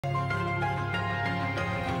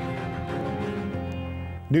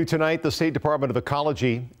New tonight, the State Department of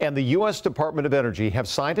Ecology and the U.S. Department of Energy have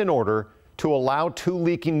signed an order to allow 2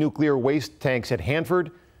 leaking nuclear waste tanks at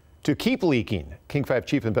Hanford to keep leaking. King 5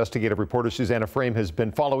 Chief Investigative Reporter Susanna Frame has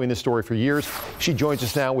been following this story for years. She joins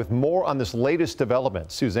us now with more on this latest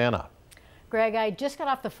development. Susanna. Greg, I just got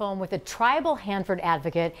off the phone with a tribal Hanford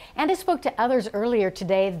advocate, and I spoke to others earlier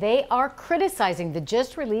today. They are criticizing the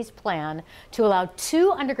just released plan to allow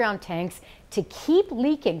 2 underground tanks to keep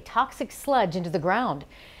leaking toxic sludge into the ground.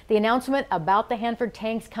 The announcement about the Hanford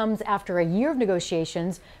tanks comes after a year of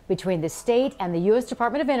negotiations between the state and the U.S.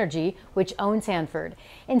 Department of Energy, which owns Hanford.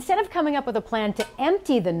 Instead of coming up with a plan to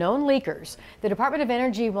empty the known leakers, the Department of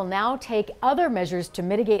Energy will now take other measures to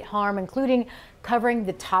mitigate harm, including covering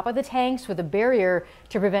the top of the tanks with a barrier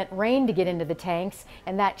to prevent rain to get into the tanks,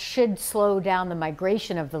 and that should slow down the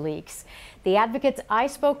migration of the leaks. The advocates I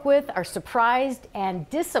spoke with are surprised and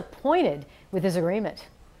disappointed with this agreement.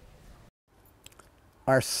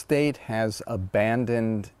 Our state has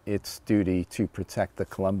abandoned its duty to protect the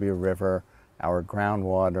Columbia River, our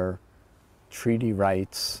groundwater, treaty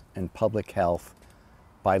rights, and public health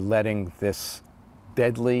by letting this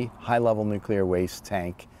deadly high-level nuclear waste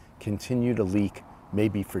tank continue to leak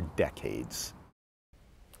maybe for decades.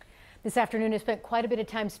 This afternoon, I spent quite a bit of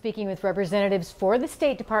time speaking with representatives for the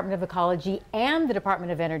State Department of Ecology and the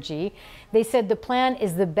Department of Energy. They said the plan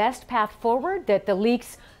is the best path forward, that the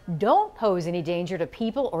leaks don't pose any danger to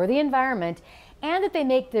people or the environment, and that they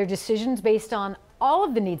make their decisions based on all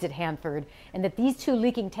of the needs at Hanford, and that these 2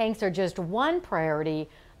 leaking tanks are just one priority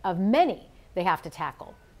of many they have to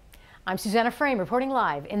tackle. I'm Susanna Frame reporting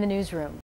live in the newsroom.